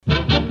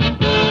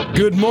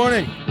Good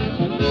morning.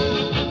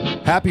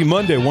 Happy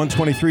Monday,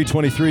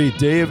 123-23.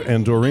 Dave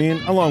and Doreen,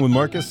 along with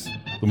Marcus.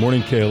 Good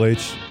morning,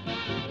 KLH.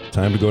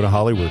 Time to go to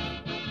Hollywood.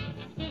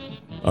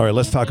 All right,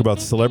 let's talk about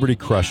celebrity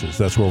crushes.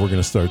 That's where we're going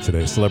to start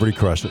today. Celebrity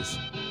crushes.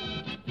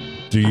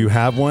 Do you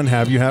have one?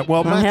 Have you had?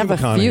 Well, I have a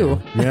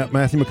few. Yeah,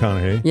 Matthew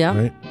McConaughey. Yeah.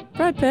 Right?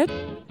 Brad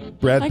Pitt.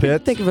 Brad I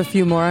Pitt. can think of a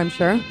few more, I'm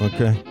sure.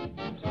 Okay.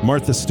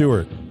 Martha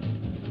Stewart.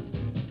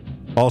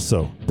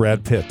 Also,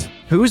 Brad Pitt.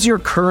 Who's your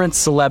current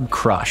celeb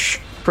crush?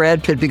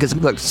 Brad Pitt, because he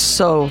looks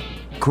so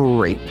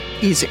great.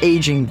 He's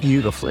aging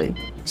beautifully.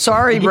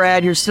 Sorry,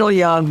 Brad, you're still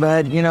young,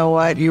 but you know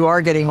what? You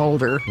are getting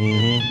older.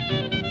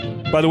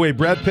 Mm-hmm. By the way,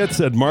 Brad Pitt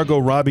said Margot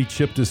Robbie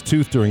chipped his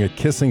tooth during a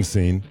kissing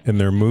scene in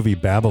their movie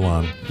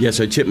Babylon. Yes,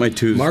 I chipped my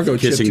tooth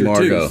kissing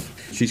Margot.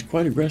 She's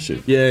quite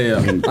aggressive.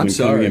 Yeah. When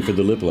coming in for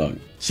the lip lock.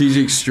 She's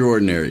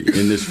extraordinary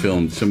in this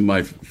film.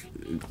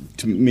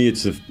 To me,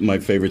 it's my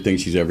favorite thing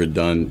she's ever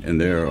done, and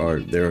there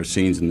are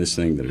scenes in this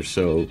thing that are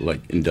so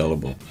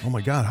indelible. Oh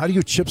my God! How do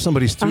you chip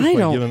somebody's tooth?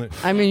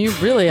 I mean, you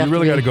really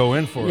got to go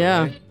in for it.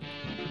 Yeah.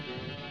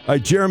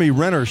 Right? Jeremy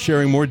Renner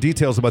sharing more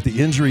details about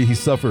the injury he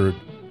suffered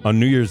on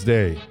New Year's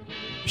Day,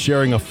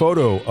 sharing a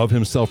photo of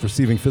himself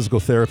receiving physical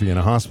therapy in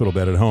a hospital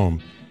bed at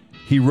home.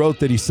 He wrote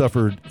that he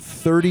suffered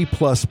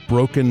 30-plus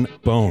broken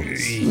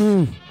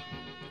bones.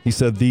 He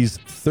said these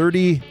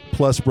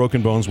 30-plus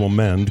broken bones will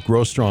mend,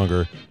 grow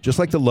stronger, just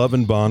like the love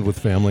and bond with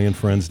family and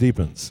friends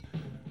deepens.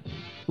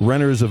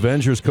 Renner's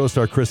Avengers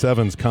co-star Chris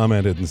Evans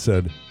commented and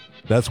said,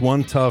 "That's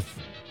one tough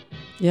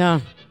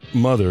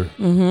mother."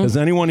 Mm-hmm. Has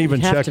anyone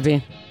even checked? To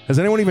be. Has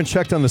anyone even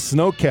checked on the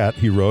snowcat?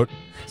 He wrote,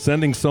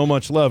 sending so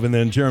much love. And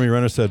then Jeremy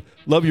Renner said,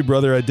 "Love you,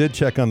 brother. I did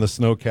check on the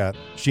snowcat.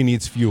 She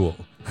needs fuel."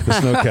 The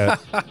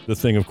snowcat, the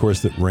thing, of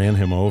course, that ran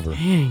him over.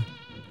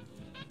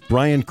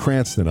 Bryan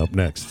Cranston up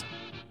next.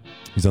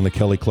 He's on the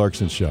Kelly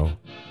Clarkson Show.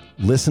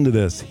 Listen to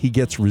this. He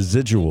gets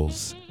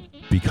residuals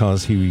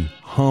because he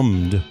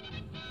hummed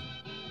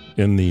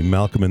in the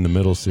Malcolm in the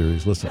Middle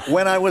series. Listen.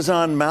 When I was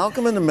on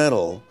Malcolm in the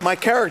Middle, my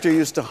character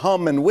used to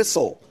hum and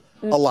whistle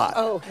a lot.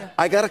 Oh.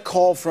 I got a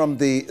call from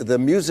the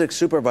music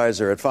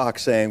supervisor at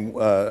Fox saying,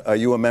 "Are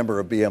you a member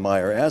of BMI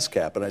or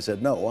ASCAP?" And I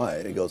said, "No, why?"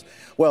 And he goes,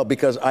 "Well,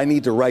 because I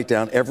need to write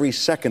down every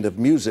second of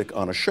music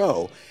on a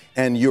show,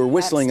 and you're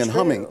whistling That's and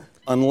humming. true.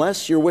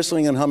 Unless you're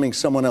whistling and humming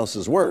someone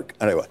else's work."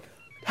 And I went,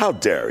 "How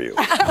dare you?"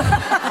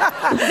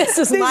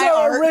 These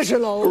are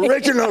original.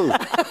 Original.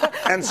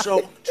 And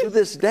so to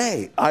this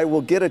day, I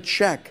will get a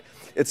check.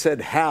 It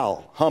said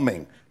Hal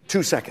humming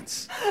 2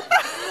 seconds.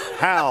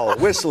 Hal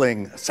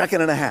whistling 1.5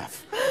 seconds.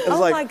 It's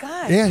My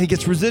God. Yeah, he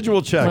gets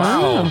residual checks.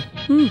 Wow.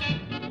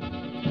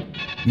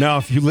 Now,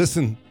 if you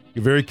listen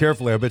very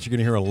carefully, I bet you're going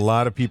to hear a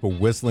lot of people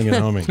whistling and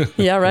humming.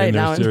 Yeah, right. In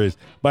their Now series.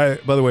 By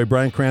the way,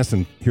 Bryan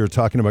Cranston here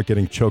talking about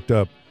getting choked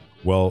up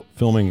while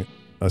filming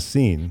a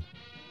scene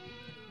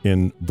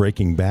in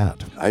Breaking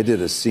Bad. I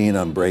did a scene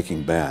on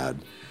Breaking Bad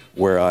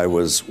where I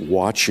was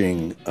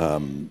watching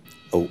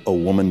a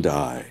woman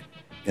die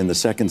in the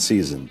second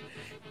season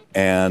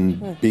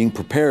and being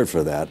prepared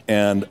for that.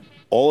 And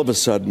all of a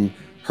sudden,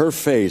 her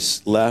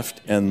face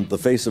left and the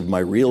face of my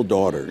real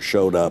daughter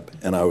showed up,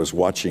 and I was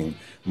watching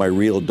my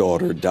real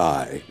daughter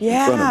die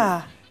in front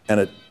of me. And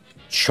it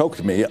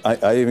choked me.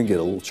 I even get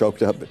a little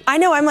choked up. I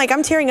know.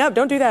 I'm tearing up.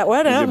 Don't do that.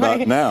 What?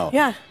 About now.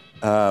 Yeah.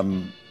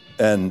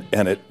 And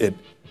it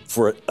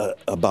for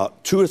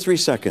about 2 or 3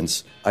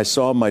 seconds, I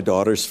saw my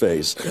daughter's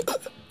face.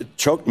 It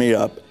choked me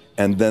up,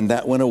 and then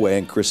that went away,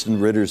 and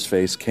Kristen Ritter's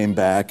face came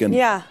back,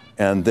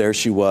 and there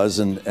she was,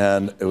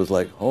 and it was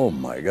like, oh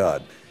my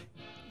God.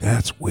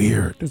 That's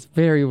weird. It's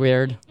very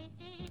weird.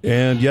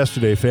 And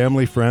yesterday,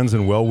 family, friends,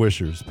 and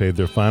well-wishers paid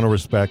their final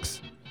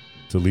respects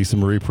to Lisa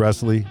Marie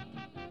Presley.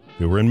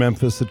 They were in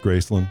Memphis at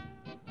Graceland.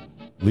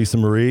 Lisa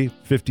Marie,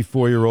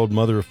 54-year-old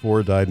mother of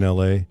 4, died in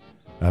L.A.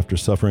 after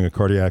suffering a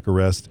cardiac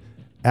arrest.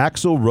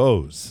 Axl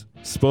Rose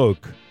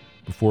spoke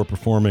before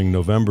performing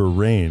November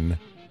Rain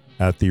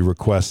at the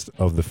request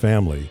of the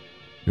family.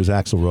 Here's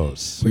Axl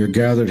Rose. We are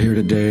gathered here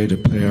today to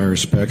pay our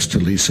respects to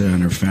Lisa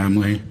and her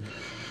family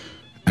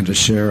and to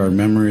share our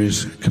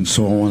memories,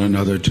 console one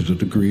another to the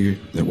degree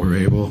that we're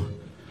able.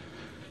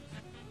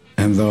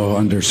 And though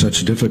under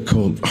such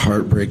difficult,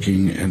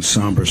 heartbreaking, and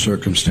somber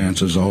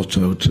circumstances,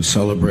 also to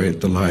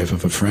celebrate the life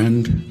of a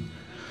friend,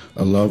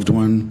 a loved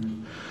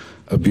one,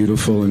 a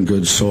beautiful and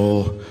good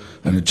soul,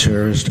 and a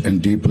cherished and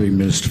deeply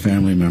missed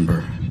family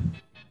member.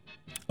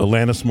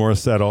 Alanis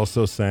Morissette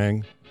also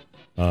sang,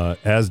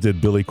 as did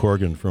Billy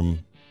Corgan from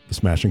the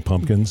Smashing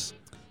Pumpkins.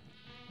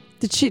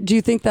 Do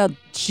you think that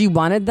she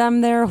wanted them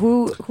there?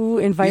 Who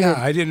invited? Yeah,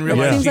 I didn't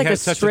realize seems she like had a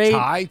such straight, a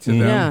tie to them.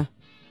 Yeah.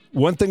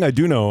 One thing I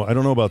do know, I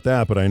don't know about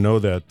that, but I know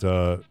that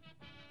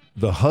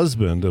the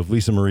husband of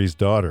Lisa Marie's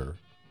daughter,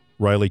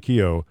 Riley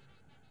Keough,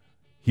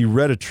 he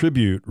read a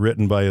tribute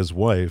written by his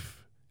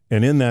wife,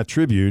 and in that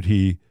tribute,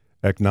 he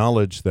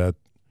acknowledged that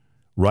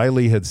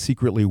Riley had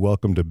secretly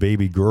welcomed a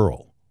baby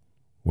girl,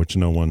 which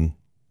no one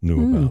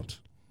knew about.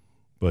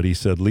 But he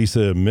said,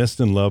 Lisa, missed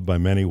and loved by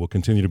many, will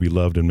continue to be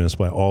loved and missed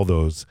by all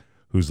those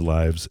whose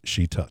lives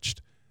she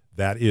touched.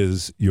 That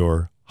is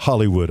your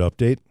Hollywood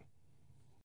update.